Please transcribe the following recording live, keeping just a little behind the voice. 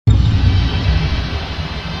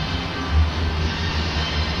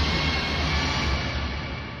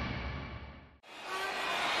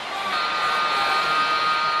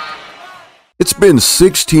It's been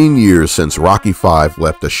 16 years since Rocky V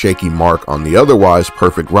left a shaky mark on the otherwise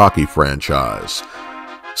perfect Rocky franchise.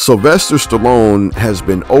 Sylvester Stallone has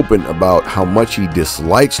been open about how much he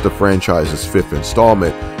dislikes the franchise's fifth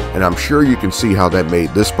installment, and I'm sure you can see how that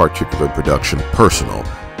made this particular production personal.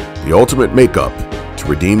 The ultimate makeup to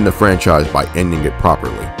redeem the franchise by ending it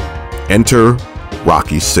properly. Enter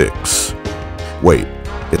Rocky VI. Wait,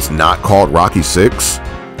 it's not called Rocky VI?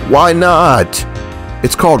 Why not?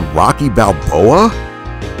 It's called Rocky Balboa?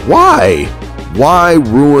 Why? Why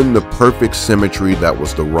ruin the perfect symmetry that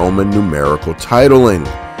was the Roman numerical titling?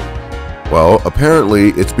 Well, apparently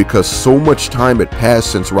it's because so much time had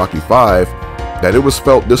passed since Rocky V that it was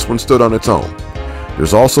felt this one stood on its own.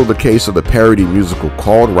 There's also the case of the parody musical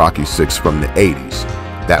called Rocky VI from the 80s,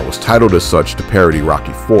 that was titled as such to parody Rocky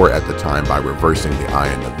IV at the time by reversing the I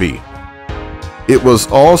and the V. It was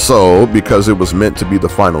also because it was meant to be the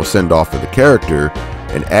final send-off for the character,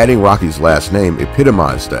 and adding Rocky's last name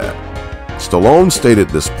epitomized that. Stallone stated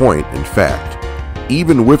this point, in fact,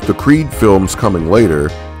 even with the Creed films coming later,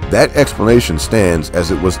 that explanation stands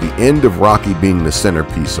as it was the end of Rocky being the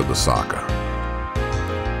centerpiece of the saga.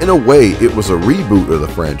 In a way, it was a reboot of the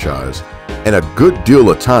franchise, and a good deal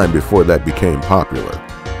of time before that became popular.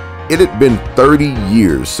 It had been 30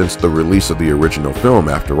 years since the release of the original film,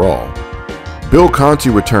 after all. Bill Conti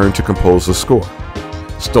returned to compose the score.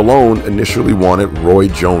 Stallone initially wanted Roy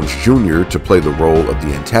Jones Jr. to play the role of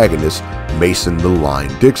the antagonist, Mason the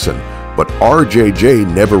Line Dixon, but RJJ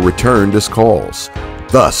never returned his calls.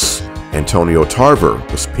 Thus, Antonio Tarver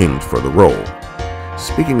was pinged for the role.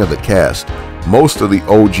 Speaking of the cast, most of the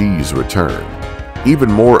OGs returned, even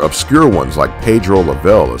more obscure ones like Pedro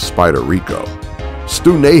Lavelle as Spider Rico.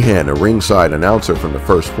 Stu Nahan, a ringside announcer from the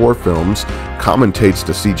first 4 films, commentates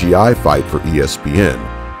the CGI fight for ESPN.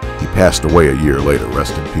 He passed away a year later,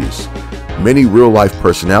 rest in peace. Many real-life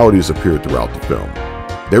personalities appeared throughout the film.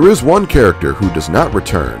 There is one character who does not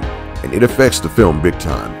return, and it affects the film big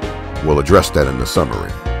time. We'll address that in the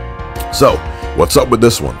summary. So, what's up with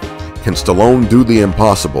this one? Can Stallone do the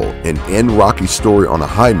impossible and end Rocky's story on a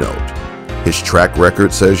high note? His track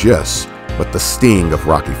record says yes, but the sting of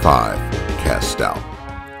Rocky V cast out.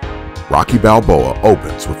 Rocky Balboa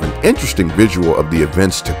opens with an interesting visual of the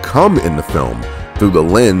events to come in the film through the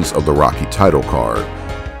lens of the Rocky title card.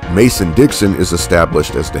 Mason Dixon is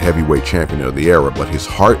established as the heavyweight champion of the era, but his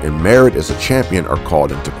heart and merit as a champion are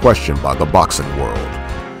called into question by the boxing world.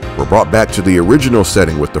 We're brought back to the original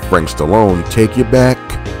setting with the Frank Stallone "Take You Back,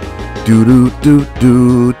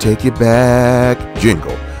 do-do-do-do, take you back"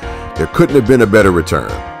 jingle. There couldn't have been a better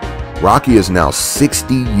return. Rocky is now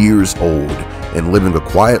 60 years old and living a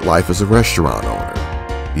quiet life as a restaurant owner.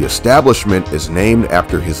 The establishment is named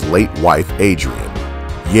after his late wife, Adrian.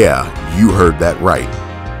 Yeah, you heard that right.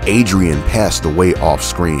 Adrian passed away off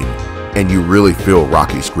screen, and you really feel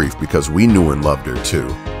Rocky's grief because we knew and loved her too.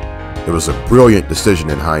 It was a brilliant decision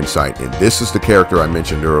in hindsight, and this is the character I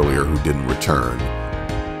mentioned earlier who didn't return.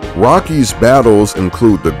 Rocky's battles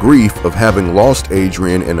include the grief of having lost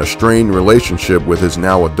Adrian in a strained relationship with his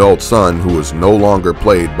now adult son, who is no longer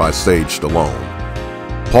played by Sage Stallone.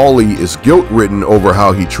 Paulie is guilt-ridden over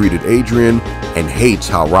how he treated Adrian and hates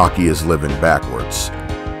how Rocky is living backwards.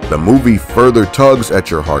 The movie further tugs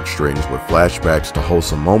at your heartstrings with flashbacks to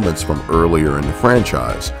wholesome moments from earlier in the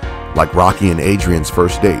franchise, like Rocky and Adrian's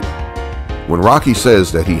first date. When Rocky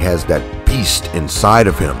says that he has that beast inside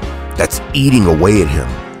of him that's eating away at him,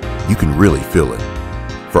 you can really feel it.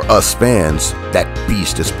 For us fans, that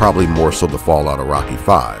beast is probably more so the fallout of Rocky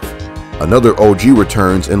V. Another OG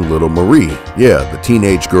returns in Little Marie, yeah, the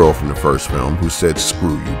teenage girl from the first film who said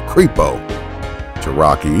 "screw you, creepo" to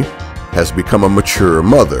Rocky, has become a mature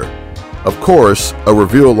mother. Of course, a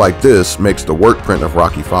reveal like this makes the work print of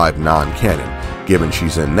Rocky V non-canon, given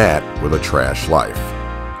she's in that with a trash life.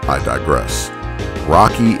 I digress.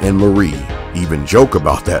 Rocky and Marie even joke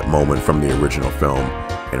about that moment from the original film,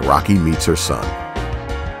 and Rocky meets her son.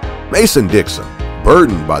 Mason Dixon,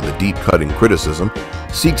 burdened by the deep-cutting criticism,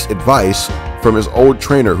 seeks advice from his old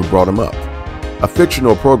trainer who brought him up. A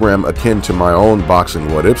fictional program akin to my own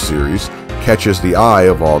Boxing What If series catches the eye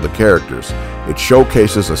of all the characters. It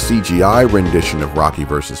showcases a CGI rendition of Rocky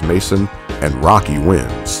vs. Mason, and Rocky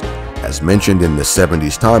wins. As mentioned in the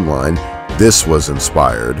 70s timeline, this was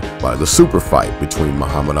inspired by the super fight between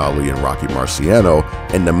Muhammad Ali and Rocky Marciano,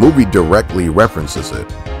 and the movie directly references it.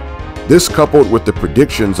 This, coupled with the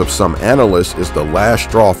predictions of some analysts, is the last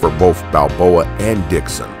straw for both Balboa and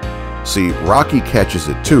Dixon. See, Rocky catches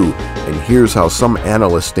it too, and here's how some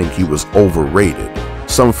analysts think he was overrated.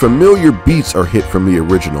 Some familiar beats are hit from the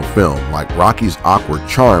original film, like Rocky's awkward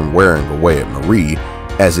charm wearing away at Marie,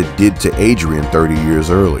 as it did to Adrian 30 years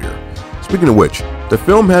earlier. Speaking of which, the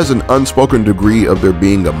film has an unspoken degree of there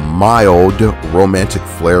being a mild romantic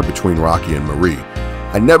flair between Rocky and Marie.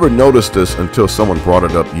 I never noticed this until someone brought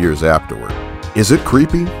it up years afterward. Is it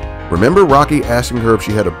creepy? Remember Rocky asking her if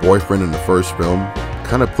she had a boyfriend in the first film?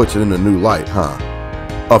 Kind of puts it in a new light, huh?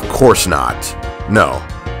 Of course not. No,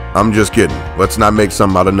 I'm just kidding. Let's not make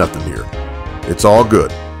something out of nothing here. It's all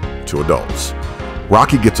good to adults.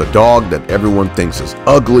 Rocky gets a dog that everyone thinks is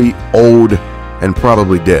ugly, old, and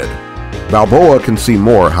probably dead. Balboa can see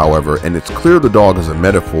more, however, and it's clear the dog is a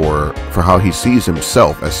metaphor for how he sees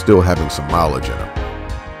himself as still having some mileage in him.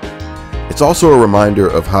 It's also a reminder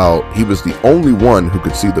of how he was the only one who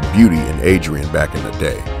could see the beauty in Adrian back in the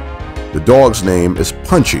day. The dog's name is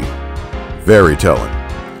Punchy. Very telling.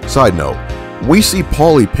 Side note, we see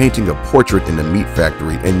Paulie painting a portrait in the meat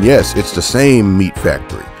factory, and yes, it's the same meat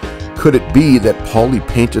factory. Could it be that Paulie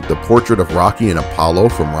painted the portrait of Rocky and Apollo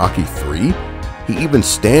from Rocky 3? He even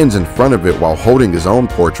stands in front of it while holding his own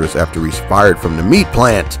portraits after he's fired from the meat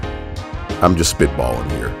plant. I'm just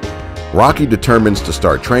spitballing here. Rocky determines to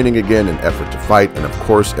start training again in an effort to fight, and of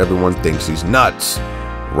course everyone thinks he's nuts.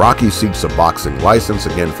 Rocky seeks a boxing license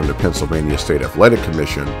again from the Pennsylvania State Athletic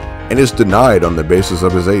Commission and is denied on the basis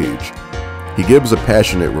of his age. He gives a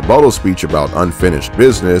passionate rebuttal speech about unfinished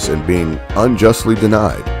business and being unjustly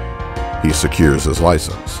denied. He secures his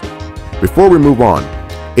license. Before we move on,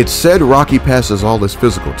 it's said Rocky passes all his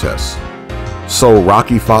physical tests. So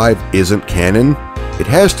Rocky 5 isn't canon? It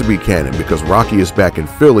has to be canon because Rocky is back in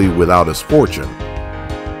Philly without his fortune.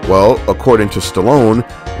 Well, according to Stallone,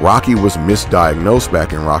 Rocky was misdiagnosed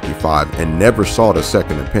back in Rocky 5 and never sought a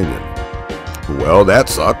second opinion. Well, that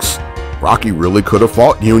sucks. Rocky really could have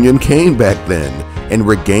fought Union Kane back then and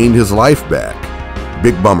regained his life back.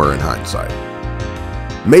 Big bummer in hindsight.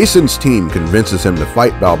 Mason's team convinces him to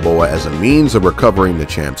fight Balboa as a means of recovering the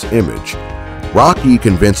champ's image. Rocky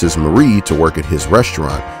convinces Marie to work at his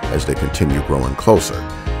restaurant as they continue growing closer.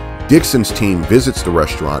 Dixon's team visits the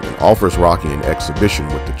restaurant and offers Rocky an exhibition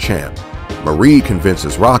with the champ. Marie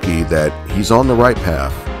convinces Rocky that he's on the right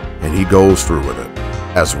path, and he goes through with it.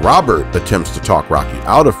 As Robert attempts to talk Rocky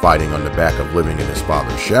out of fighting on the back of living in his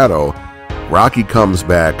father's shadow, Rocky comes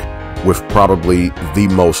back with probably the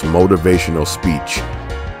most motivational speech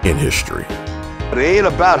in history. It ain't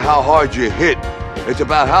about how hard you hit. It's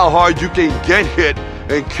about how hard you can get hit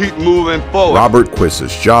and keep moving forward. Robert quits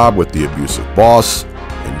his job with the abusive boss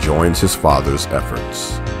and joins his father's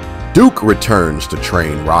efforts. Duke returns to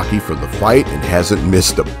train Rocky for the fight and hasn't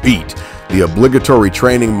missed a beat. The obligatory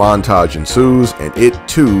training montage ensues, and it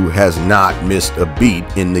too has not missed a beat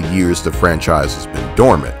in the years the franchise has been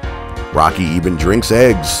dormant. Rocky even drinks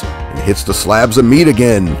eggs and hits the slabs of meat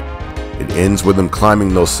again. It ends with him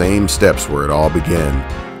climbing those same steps where it all began,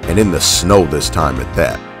 and in the snow this time at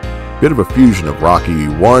that. Bit of a fusion of Rocky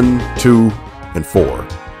 1, 2, and 4.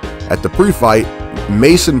 At the pre-fight,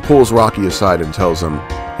 Mason pulls Rocky aside and tells him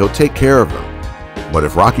he'll take care of him, but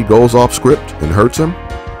if Rocky goes off script and hurts him,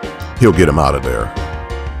 he'll get him out of there.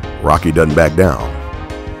 Rocky doesn't back down.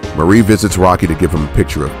 Marie visits Rocky to give him a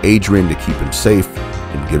picture of Adrian to keep him safe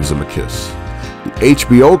and gives him a kiss. The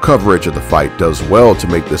HBO coverage of the fight does well to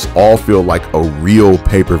make this all feel like a real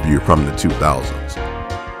pay-per-view from the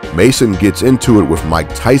 2000s. Mason gets into it with Mike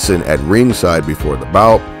Tyson at ringside before the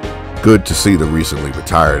bout. Good to see the recently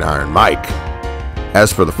retired Iron Mike.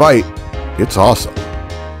 As for the fight, it's awesome.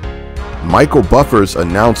 Michael Buffer's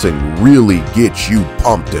announcing really gets you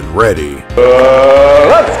pumped and ready.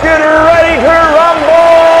 Let's get ready to rumble!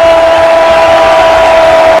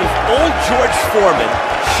 If old George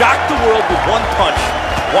Foreman shocked the world with one punch,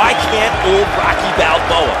 why can't old Rocky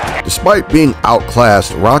Balboa? Despite being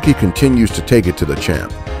outclassed, Rocky continues to take it to the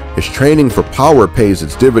champ. His training for power pays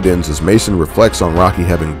its dividends as Mason reflects on Rocky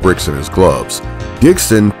having bricks in his gloves.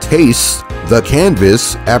 Dixon tastes the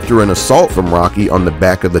canvas after an assault from Rocky on the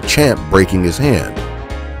back of the champ, breaking his hand.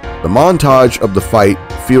 The montage of the fight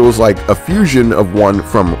feels like a fusion of one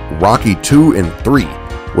from Rocky 2 and 3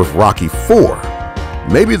 with Rocky 4.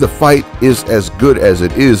 Maybe the fight is as good as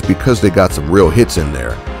it is because they got some real hits in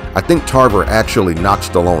there. I think Tarver actually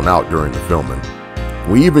knocked Stallone out during the filming.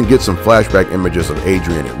 We even get some flashback images of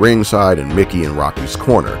Adrian at ringside and Mickey in Rocky's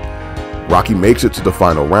corner. Rocky makes it to the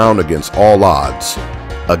final round against all odds.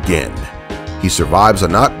 Again. He survives a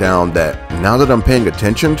knockdown that, now that I'm paying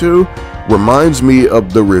attention to, reminds me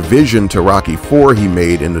of the revision to Rocky 4 he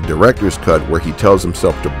made in the director's cut where he tells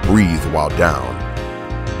himself to breathe while down.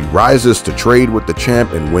 He rises to trade with the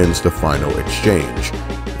champ and wins the final exchange.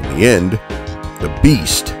 In the end, the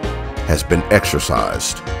beast has been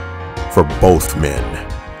exorcised for both men.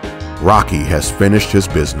 Rocky has finished his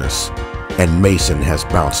business, and Mason has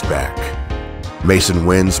bounced back. Mason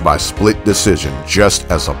wins by split decision, just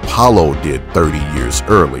as Apollo did 30 years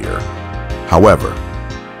earlier. However,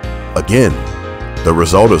 again, the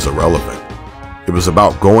result is irrelevant. It was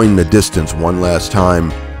about going the distance one last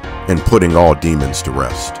time and putting all demons to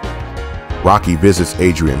rest. Rocky visits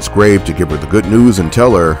Adrian's grave to give her the good news and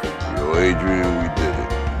tell her, "Yo, Adrian, we did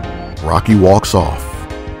it." Rocky walks off,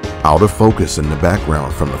 out of focus in the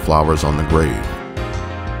background from the flowers on the grave,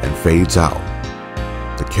 and fades out.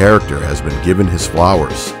 The character has been given his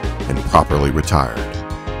flowers and properly retired.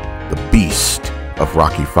 The beast of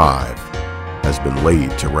Rocky V has been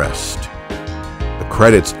laid to rest. The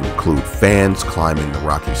credits include fans climbing the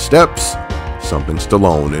Rocky steps, something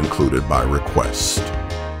Stallone included by request.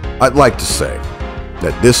 I'd like to say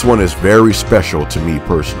that this one is very special to me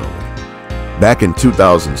personally. Back in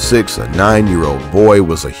 2006, a 9-year-old boy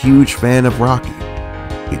was a huge fan of Rocky.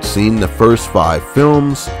 He'd seen the first 5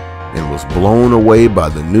 films and was blown away by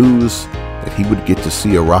the news that he would get to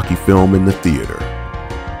see a Rocky film in the theater.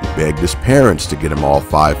 He begged his parents to get him all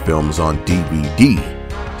 5 films on DVD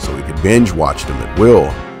so he could binge watch them at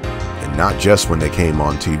will, and not just when they came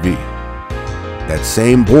on TV. That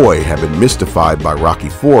same boy had been mystified by Rocky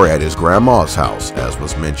IV at his grandma's house, as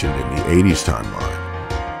was mentioned in the 80s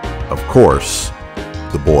timeline. Of course,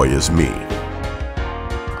 the boy is me.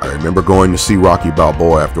 I remember going to see Rocky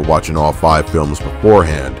Balboa after watching all 5 films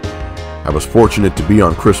beforehand. I was fortunate to be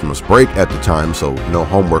on Christmas break at the time, so no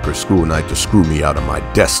homework or school night to screw me out of my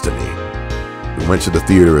destiny. We went to the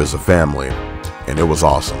theater as a family, and it was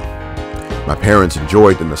awesome. My parents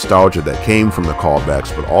enjoyed the nostalgia that came from the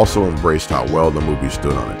callbacks, but also embraced how well the movie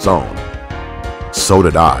stood on its own. So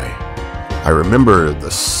did I. I remember the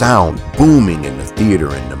sound booming in the theater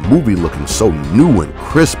and the movie looking so new and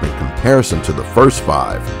crisp in comparison to the first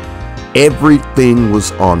 5. Everything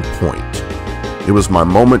was on point. It was my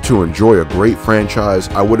moment to enjoy a great franchise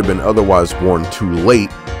I would have been otherwise born too late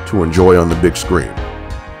to enjoy on the big screen.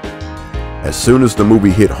 As soon as the movie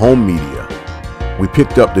hit home media, we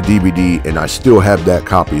picked up the DVD, and I still have that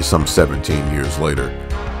copy some 17 years later.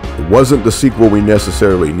 It wasn't the sequel we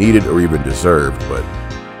necessarily needed or even deserved, but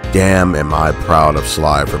damn am I proud of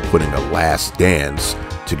Sly for putting a last dance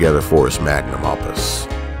together for his magnum opus.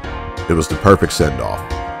 It was the perfect send-off,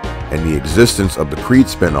 and the existence of the Creed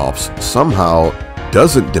spin-offs somehow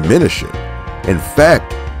doesn't diminish it. In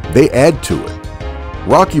fact, they add to it.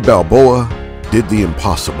 Rocky Balboa did the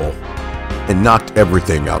impossible and knocked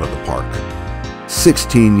everything out of the park.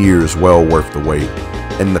 16 years well worth the wait,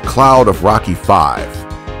 and the cloud of Rocky V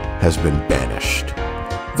has been banished.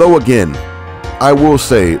 Though again, I will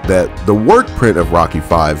say that the work print of Rocky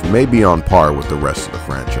V may be on par with the rest of the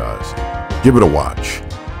franchise. Give it a watch.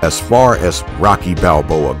 As far as Rocky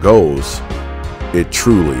Balboa goes, it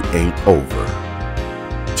truly ain't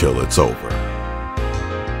over till it's over.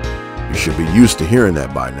 You should be used to hearing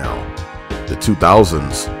that by now. The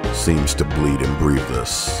 2000s seems to bleed and breathe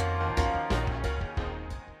this.